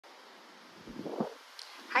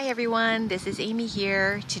Hi everyone, this is Amy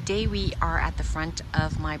here. Today we are at the front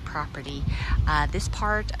of my property. This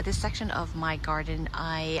section of my garden,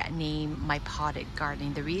 I name my potted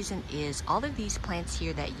garden. The reason is all of these plants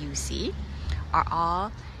here that you see are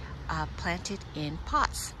all planted in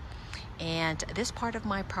pots. And this part of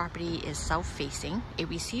my property is south-facing. It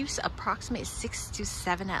receives approximately 6 to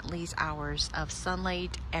 7 at least hours of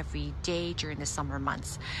sunlight every day during the summer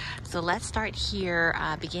months. So let's start here,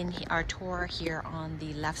 begin our tour here on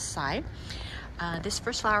the left side. This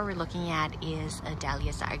first flower we're looking at is a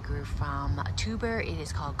dahlia that I grew from a tuber. It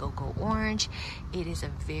is called Go-Go Orange. It is a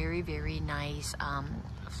very, very nice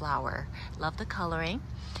flower. Love the coloring.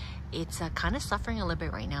 It's kind of suffering a little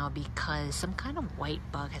bit right now because some kind of white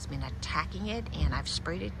bug has been attacking it, and I've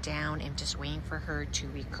sprayed it down and just waiting for her to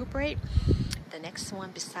recuperate. The next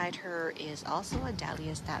one beside her is also a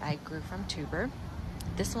dahlia that I grew from tuber.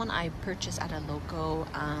 This one I purchased at a local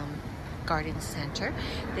garden center.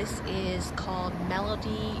 This is called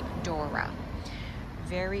Melody Dora.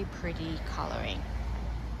 Very pretty coloring.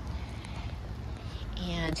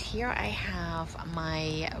 And here I have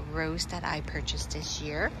my rose that I purchased this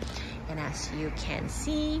year. And as you can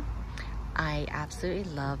see, I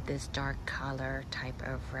absolutely love this dark color type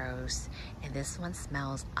of rose. And this one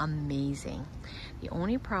smells amazing. The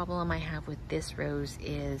only problem I have with this rose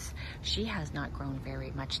is she has not grown very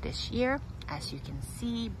much this year. As you can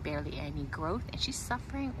see, barely any growth, and she's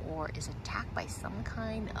suffering or is attacked by some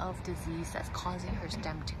kind of disease that's causing her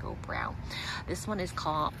stem to go brown. This one is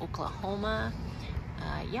called Oklahoma.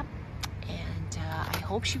 Yep, and I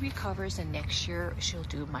hope she recovers and next year she'll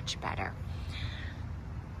do much better.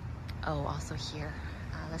 Oh, also here,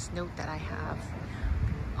 let's note that I have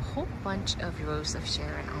a whole bunch of Rose of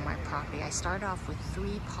Sharon on my property. I started off with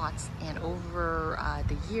 3 pots, and over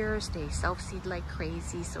the years they self-seed like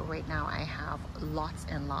crazy, so right now I have lots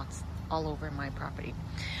and lots all over my property.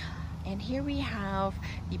 And here we have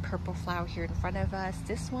the purple flower here in front of us.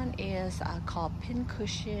 This one is called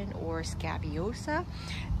pincushion or scabiosa.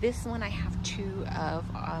 This one I have 2 of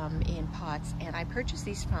in pots, and I purchased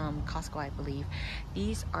these from Costco, I believe.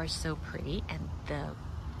 These are so pretty, and the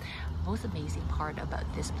most amazing part about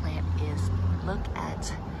this plant is look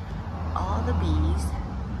at all the bees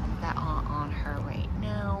that are on her right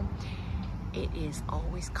now. It is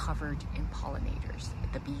always covered in pollinators.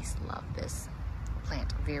 The bees love this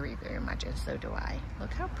plant very, very much, and so do I.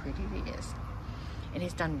 Look how pretty it is. And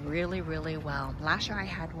it's done really, really well. Last year I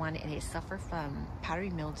had one and it suffered from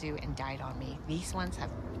powdery mildew and died on me. These ones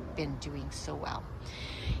have been doing so well.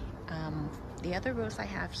 The other rose I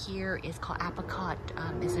have here is called Apricot.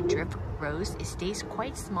 It's a drip rose. It stays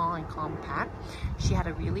quite small and compact. She had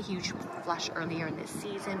a really huge flush earlier in this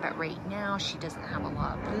season, but right now she doesn't have a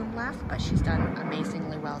lot of bloom left, but she's done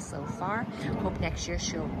amazingly well so far. Hope next year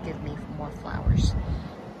she'll give me more flowers.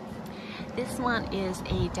 This one is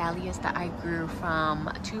a dahlia that I grew from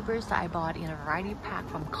tubers that I bought in a variety pack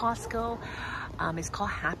from Costco. It's called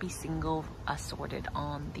Happy Single Assorted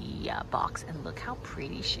on the box, and look how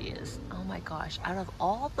pretty she is. Oh my gosh, out of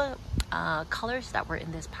all the colors that were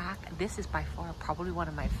in this pack, this is by far probably one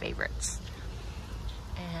of my favorites.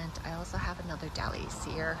 And I also have another dahlia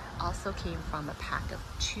here. Also came from a pack of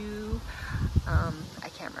 2. I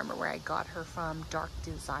can't remember where I got her from. Dark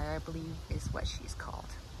Desire, I believe is what she's called.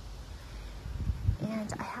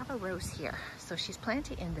 And I have a rose here. So she's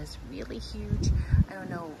planted in this really huge, I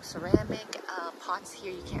don't know, ceramic pots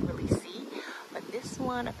here you can't really see. But this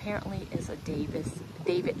one apparently is a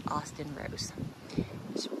David Austin rose.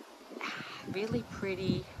 It's really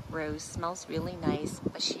pretty rose, smells really nice.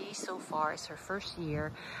 But she, so far, it's her first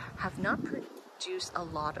year, have not produced a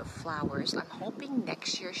lot of flowers. I'm hoping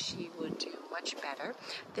next year she would do much better.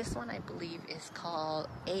 This one I believe is called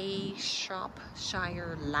A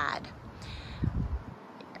Shropshire Lad.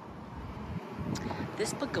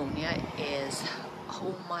 This begonia is,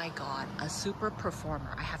 oh my god, a super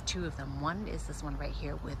performer. I have 2 of them. One is this one right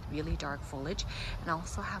here with really dark foliage, and I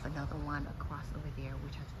also have another one across over there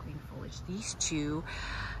which has green foliage. These 2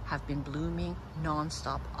 have been blooming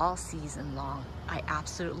non-stop all season long. I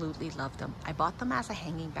absolutely love them. I bought them as a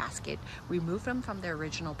hanging basket, removed them from their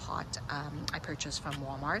original pot I purchased from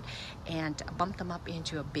Walmart, and bumped them up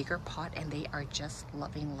into a bigger pot, and they are just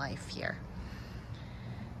loving life here.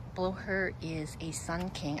 Below her is a Sun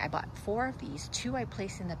King. I bought 4 of these. 2 I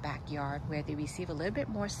placed in the backyard where they receive a little bit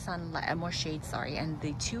more sunlight, more shade, sorry. And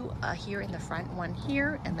the 2 here in the front, one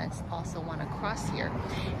here, and then also one across here.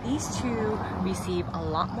 These 2 receive a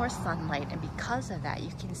lot more sunlight, and because of that,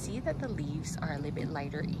 you can see that the leaves are a little bit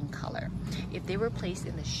lighter in color. If they were placed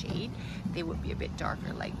in the shade, they would be a bit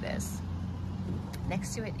darker like this.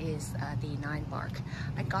 Next to it is the 9 bark.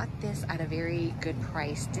 I got this at a very good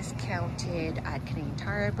price, discounted at Canadian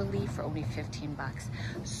Tire, I believe, for only 15 bucks.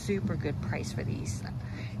 Super good price for these.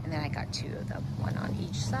 And then I got 2 of them, one on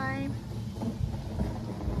each side.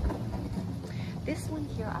 This one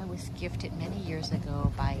here I was gifted many years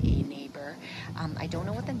ago by a neighbor. I don't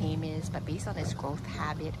know what the name is, but based on its growth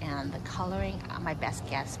habit and the coloring, my best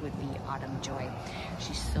guess would be Autumn Joy.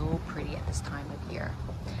 She's so pretty at this time of year.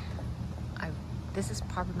 This is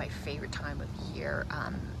probably my favorite time of year,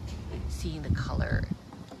 seeing the color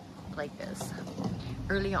like this.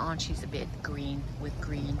 Early on, she's a bit green with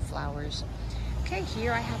green flowers. Okay,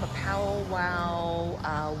 here I have a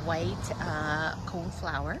powwow white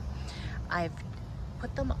coneflower. I've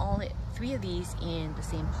put them all, 3 of these in the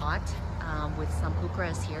same pot with some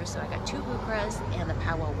heucheras here. So I got 2 heucheras and the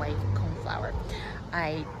powwow white coneflower.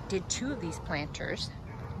 I did 2 of these planters.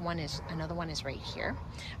 Another one is right here.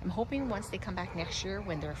 I'm hoping once they come back next year,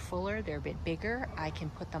 when they're fuller, they're a bit bigger, I can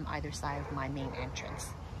put them either side of my main entrance.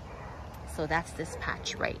 So that's this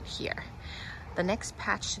patch right here. The next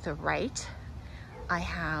patch to the right, I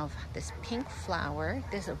have this pink flower.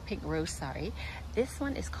 This is a pink rose, sorry. This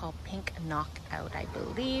one is called Pink Knockout, I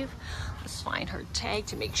believe. Let's find her tag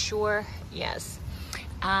to make sure. Yes.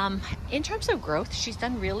 In terms of growth, she's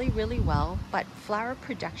done really, really well, but flower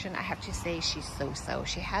production, I have to say she's so-so.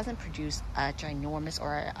 She hasn't produced a ginormous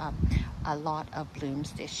or a lot of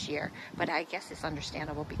blooms this year, but I guess it's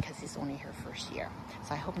understandable because it's only her first year.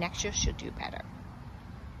 So I hope next year she'll do better.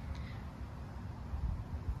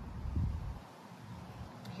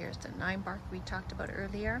 Here's the 9 bark we talked about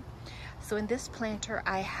earlier. So in this planter,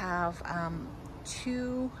 I have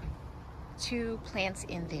two plants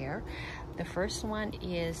in there. The first one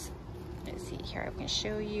is, let's see here, I can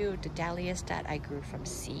show you the dahlias that I grew from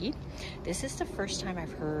seed. This is the first time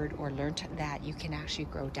I've heard or learned that you can actually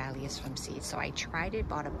grow dahlias from seed. So I tried it,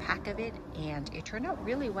 bought a pack of it, and it turned out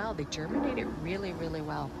really well. They germinated really, really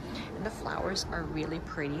well. And the flowers are really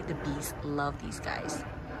pretty. The bees love these guys.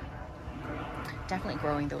 Definitely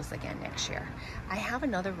growing those again next year. I have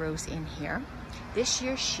another rose in here. This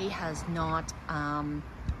year she has not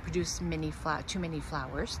produce too many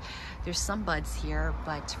flowers. There's some buds here,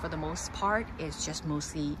 but for the most part, it's just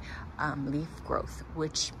mostly leaf growth,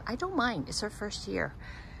 which I don't mind. It's her first year.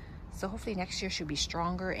 So hopefully next year she'll be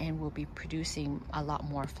stronger and we'll be producing a lot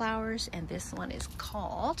more flowers. And this one is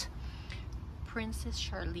called Princess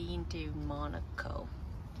Charlene de Monaco.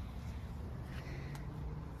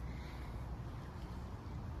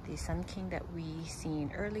 The Sun King that we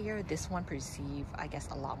seen earlier, this one received, I guess,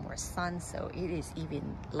 a lot more sun, so it is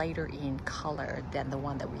even lighter in color than the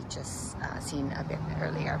one that we just seen a bit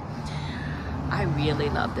earlier. I really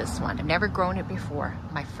love this one. I've never grown it before,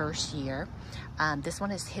 my first year. This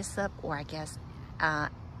one is hyssop, or I guess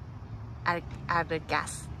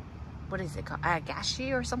what is it called?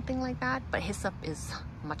 Agashi or something like that, but hyssop is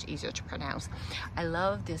much easier to pronounce. I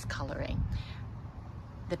love this coloring.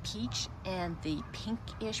 The peach and the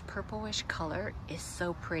pinkish, purplish color is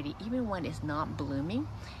so pretty. Even when it's not blooming,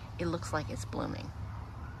 it looks like it's blooming.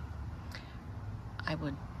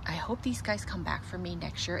 I hope these guys come back for me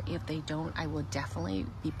next year. If they don't, I will definitely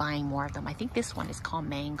be buying more of them. I think this one is called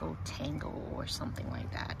Mango Tango or something like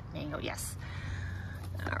that. Mango, yes.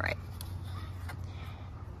 All right.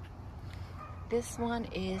 This one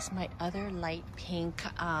is my other light pink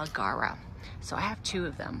Gara. So I have 2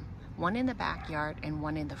 of them. One in the backyard and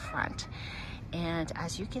one in the front. And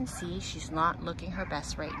as you can see, she's not looking her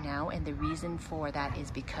best right now, and the reason for that is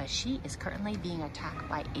because she is currently being attacked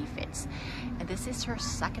by aphids. And this is her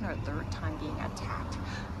 2nd or 3rd time being attacked.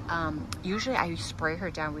 Usually I spray her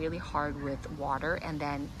down really hard with water, and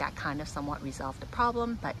then that kind of somewhat resolved the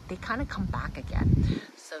problem, but they kind of come back again.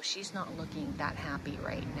 So she's not looking that happy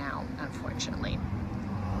right now, unfortunately.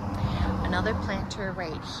 Another planter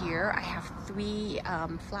right here. I have 3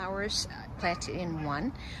 flowers planted in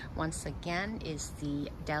one. Once again is the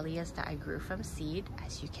dahlias that I grew from seed.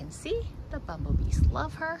 As you can see, the bumblebees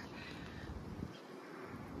love her.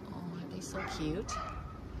 Oh, aren't they so cute?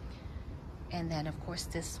 And then of course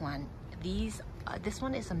this one. This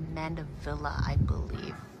one is a mandevilla, I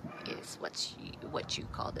believe is what you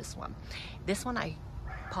call this one. This one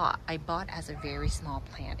I bought as a very small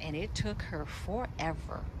plant, and it took her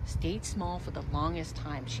forever. Stayed small for the longest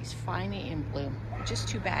time. She's finally in bloom, which is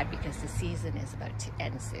too bad because the season is about to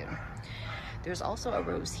end soon. There's also a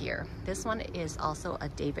rose here. This one is also a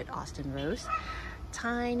David Austin rose.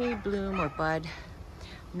 Tiny bloom or bud,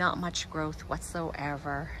 not much growth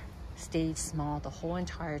whatsoever. Stayed small the whole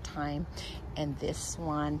entire time. And this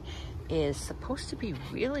one is supposed to be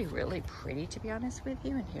really, really pretty, to be honest with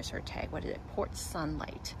you. And here's her tag. What is it? Port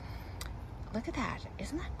Sunlight. Look at that.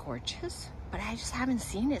 Isn't that gorgeous? But I just haven't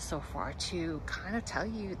seen it so far to kind of tell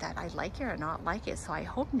you that I like it or not like it. So I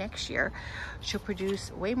hope next year she'll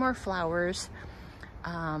produce way more flowers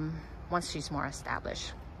once she's more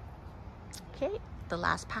established. Okay, the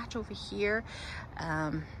last patch over here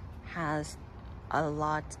has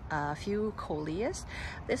a few coleus.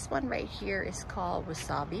 This one right here is called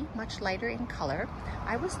wasabi, much lighter in color.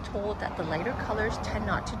 I was told that the lighter colors tend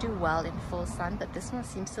not to do well in full sun, but this one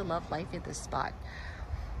seems to love life in this spot.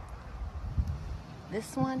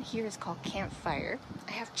 This one here is called Campfire.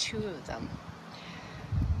 I have 2 of them.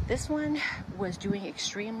 This one was doing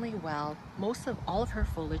extremely well. All of her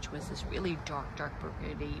foliage was this really dark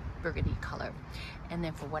burgundy color. And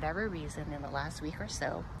then for whatever reason, in the last week or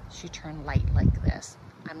so, she turned light like this.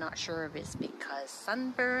 I'm not sure if it's because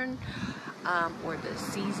sunburn or the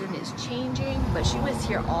season is changing, but she was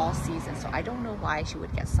here all season, so I don't know why she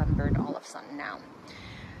would get sunburned all of a sudden now.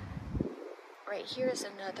 Right here is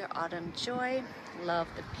another Autumn Joy. Love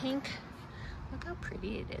the pink. Look how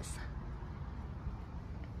pretty it is.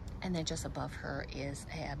 And then just above her is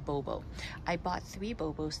a bobo. I bought 3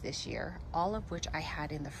 bobos this year, all of which I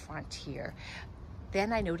had in the front here.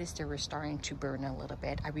 Then I noticed they were starting to burn a little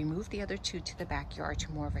bit. I removed the other 2 to the backyard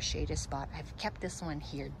to more of a shaded spot. I've kept this one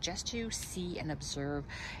here just to see and observe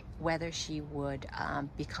whether she would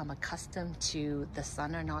become accustomed to the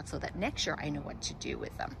sun or not, so that next year I know what to do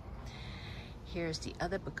with them. Here's the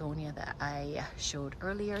other begonia that I showed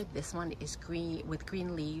earlier. This one is green with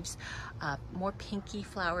green leaves, more pinky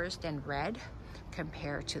flowers than red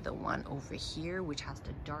compared to the one over here, which has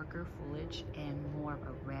the darker foliage and more of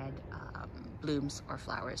a red blooms or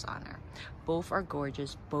flowers on her. Both are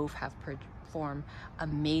gorgeous. Both have performed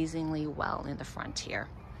amazingly well in the front here.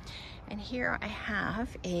 And here I have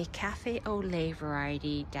a Cafe au Lait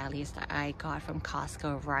variety dahlias that I got from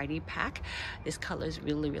Costco variety pack. This color is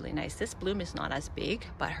really, really nice. This bloom is not as big,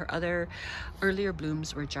 but her other earlier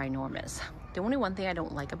blooms were ginormous. The only one thing I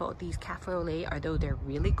don't like about these Cafe au Lait, although they're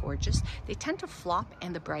really gorgeous, they tend to flop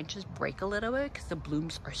and the branches break a little bit because the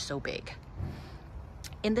blooms are so big.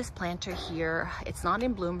 In this planter here, it's not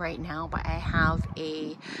in bloom right now, but I have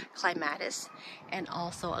a clematis and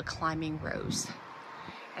also a climbing rose.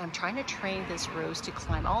 And I'm trying to train this rose to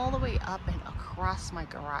climb all the way up and across my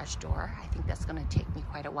garage door. I think that's going to take me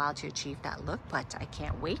quite a while to achieve that look, but I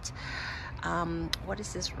can't wait. What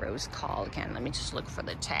is this rose called again? Let me just look for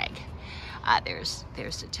the tag. There's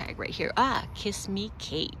the tag right here. Kiss Me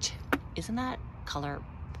Kate. Isn't that color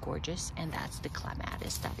gorgeous? And that's the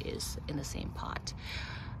clematis that is in the same pot.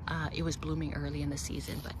 It was blooming early in the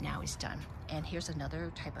season, but now it's done. And here's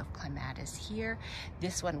another type of clematis here.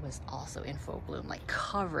 This one was also in full bloom, like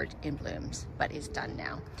covered in blooms, but it's done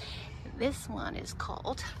now. This one is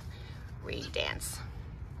called Rain Dance.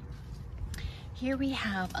 Here we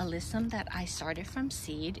have alyssum that I started from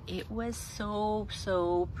seed. It was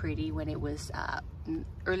so pretty when it was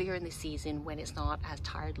earlier in the season, when it's not as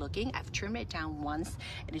tired looking. I've trimmed it down once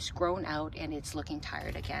and it's grown out and it's looking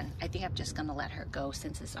tired again. I think I'm just gonna let her go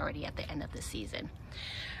since it's already at the end of the season.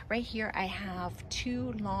 Right here I have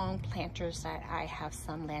 2 long planters that I have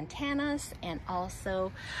some lantanas and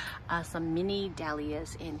also some mini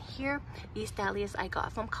dahlias in here. These dahlias I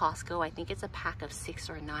got from Costco. I think it's a pack of 6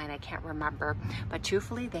 or 9, I can't remember, but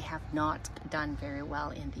truthfully they have not done very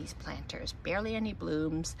well in these planters. Barely any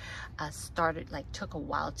blooms. Took a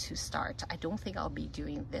while to start. I don't think I'll be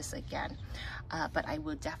doing this again, but I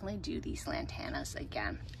will definitely do these lantanas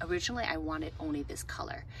again. Originally I wanted only this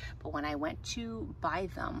color, but when I went to buy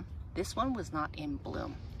them, this one was not in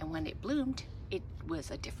bloom, and when it bloomed it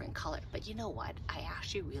was a different color. But you know what, I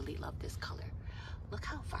actually really love this color. Look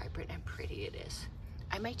how vibrant and pretty it is.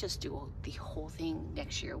 I might just do the whole thing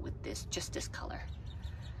next year with this, just this color.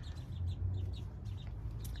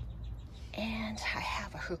 And I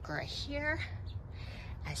have a heuchera here.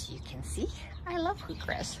 As you can see, I love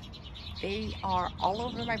heucheras. They are all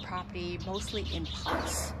over my property, mostly in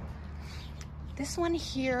pots. This one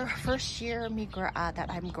here, first year that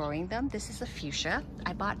I'm growing them, this is a fuchsia.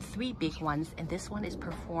 I bought 3 big ones and this one is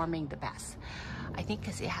performing the best. I think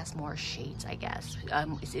because it has more shades, I guess.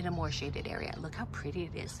 It's in a more shaded area. Look how pretty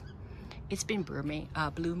it is. It's been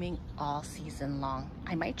blooming all season long.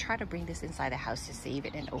 I might try to bring this inside the house to save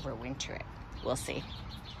it and overwinter it. We'll see.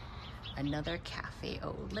 Another Cafe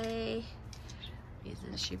au Lait.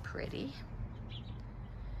 Isn't she pretty?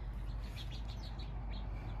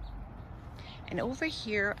 And over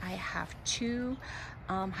here I have 2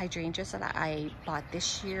 hydrangeas that I bought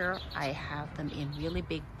this year. I have them in really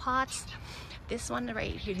big pots. This one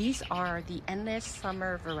right here, these are the Endless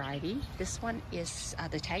Summer variety. This one is,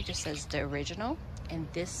 the tag just says the original, and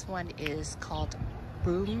this one is called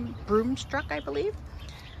broomstruck, I believe.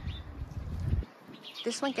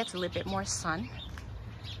 This one gets a little bit more sun.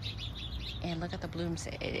 And look at the blooms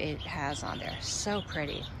it has on there. So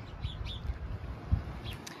pretty.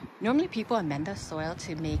 Normally people amend the soil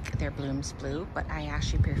to make their blooms blue, but I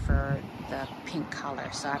actually prefer the pink color,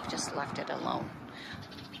 so I've just left it alone.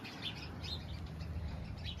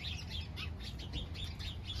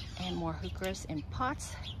 And more heucheras in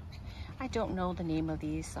pots. I don't know the name of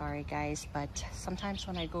these, sorry guys, but sometimes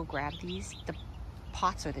when I go grab these, the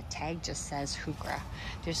pots or the tag just says heuchera.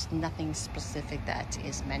 There's nothing specific that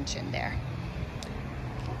is mentioned there.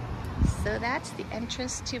 So that's the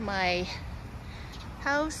entrance to my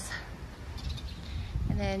house.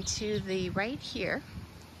 And then to the right here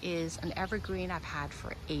is an evergreen I've had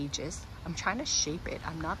for ages. I'm trying to shape it.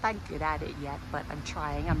 I'm not that good at it yet, but I'm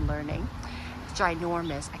trying, I'm learning. It's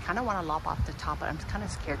ginormous. I kind of want to lop off the top, but I'm kind of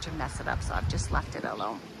scared to mess it up, so I've just left it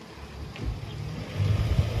alone.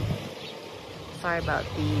 Sorry about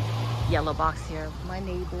the yellow box here. My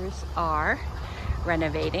neighbors are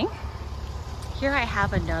renovating. Here I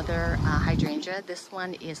have another hydrangea. This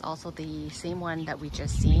one is also the same one that we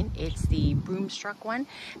just seen. It's the broomstruck one.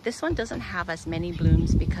 This one doesn't have as many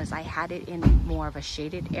blooms because I had it in more of a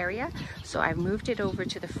shaded area. So I moved it over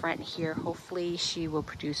to the front here. Hopefully she will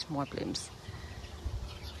produce more blooms.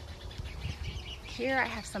 Here I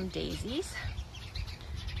have some daisies.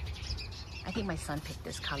 I think my son picked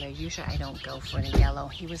this color. Usually I don't go for the yellow.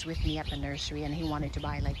 He was with me at the nursery and he wanted to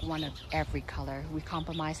buy like one of every color. We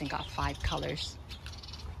compromised and got 5 colors.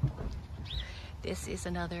 This is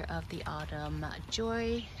another of the autumn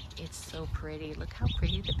joy. It's so pretty. Look how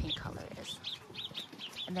pretty the pink color is.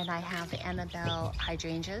 And then I have the Annabelle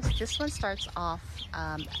hydrangeas. This one starts off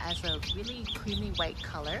as a really creamy white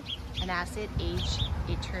color, and as it ages,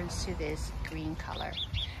 it turns to this green color.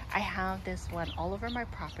 I have this one all over my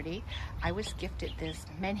property. I was gifted this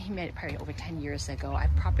probably over 10 years ago.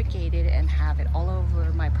 I've propagated and have it all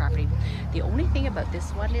over my property. The only thing about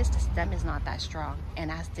this one is the stem is not that strong, and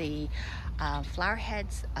as the flower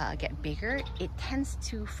heads get bigger, it tends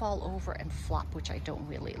to fall over and flop, which I don't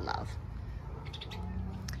really love.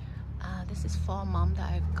 This is fall mum that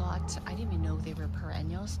I've got. I didn't even know they were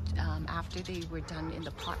perennials. After they were done in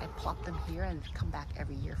the pot, I plopped them here and they've come back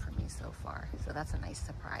every year for me so far. So that's a nice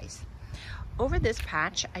surprise. Over this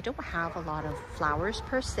patch, I don't have a lot of flowers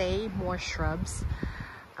per se, more shrubs.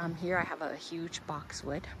 Here I have a huge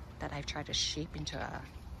boxwood that I've tried to shape into a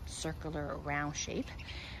circular or round shape.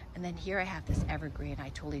 And then here I have this evergreen. I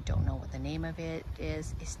totally don't know what the name of it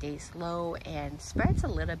is. It stays low and spreads a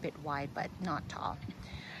little bit wide, but not tall.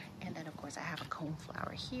 And then of course I have a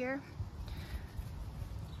coneflower here.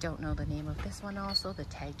 Don't know the name of this one also. The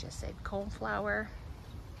tag just said coneflower.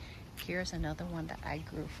 Here's another one that I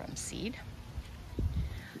grew from seed.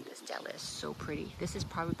 This dahlia is so pretty. This is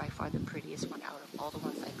probably by far the prettiest one out of all the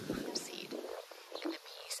ones I grew from seed. And the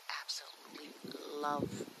bees absolutely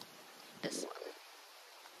love this one.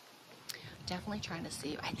 Definitely trying to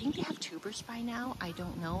save. I think they have tubers by now. I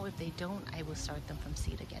don't know. If they don't, I will start them from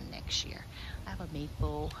seed again next year. I have a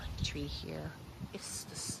maple tree here.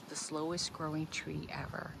 It's the slowest growing tree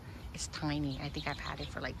ever. It's tiny. I think I've had it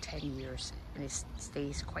for like 10 years and it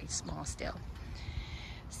stays quite small still.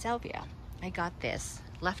 Salvia. I got this.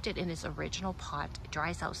 Left it in its original pot. It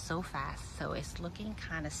dries out so fast, so it's looking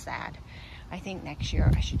kind of sad. I think next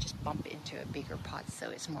year I should just bump it into a bigger pot so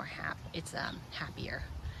it's more happier.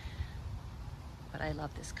 But I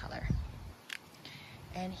love this color.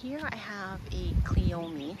 And here I have a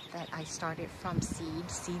cleome that I started from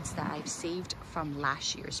seeds that I've saved from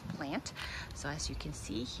last year's plant. So as you can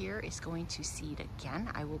see here, it's going to seed again.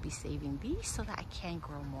 I will be saving these so that I can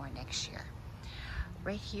grow more next year.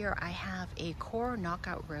 Right here I have a coral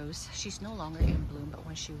knockout rose. She's no longer in bloom, but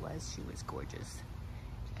when she was gorgeous.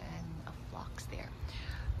 And a phlox there.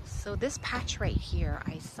 So this patch right here,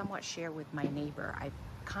 I somewhat share with my neighbor. I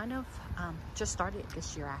kind of just started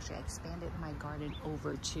this year actually. I expanded my garden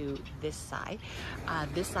over to this side.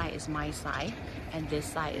 This side is my side and this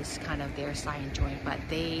side is kind of their side and joint, but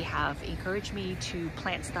they have encouraged me to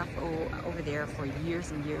plant stuff over there for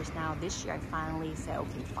years and years now. This year I finally said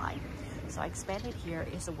okay, fine. So I expanded here.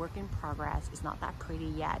 It's a work in progress. It's not that pretty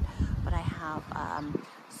yet, but I have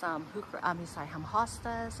some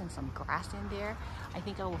hostas and some grass in there. I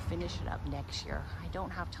think I will finish it up next year. I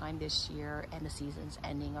don't have time this year and the season's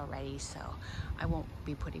ending already, so I won't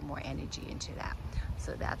be putting more energy into that.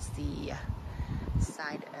 So that's the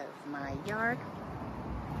side of my yard.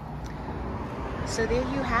 So there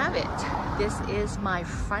you have it. This is my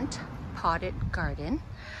front potted garden.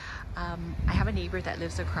 I have a neighbor that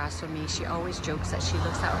lives across from me. She always jokes that she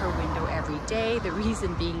looks out her window every day. The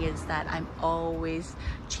reason being is that I'm always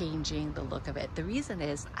changing the look of it. The reason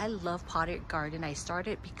is I love potted garden. I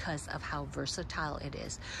started because of how versatile it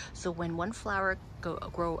is. So when one flower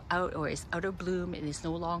grow out or is out of bloom and is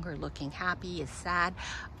no longer looking happy, is sad,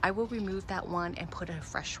 I will remove that one and put a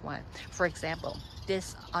fresh one. For example,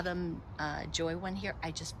 this autumn joy one here,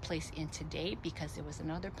 I just placed in today because there was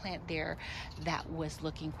another plant there that was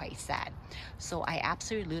looking quite sad. So I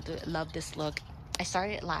absolutely love this look. I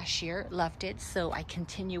started it last year, loved it, so I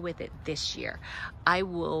continue with it this year. I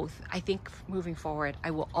think moving forward,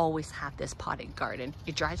 I will always have this potted garden.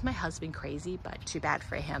 It drives my husband crazy, but too bad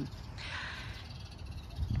for him.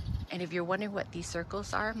 And if you're wondering what these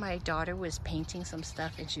circles are, my daughter was painting some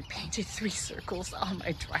stuff and she painted 3 circles on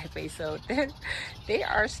my driveway. So they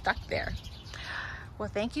are stuck there. Well,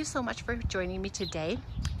 thank you so much for joining me today.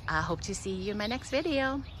 I hope to see you in my next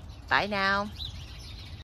video. Bye now.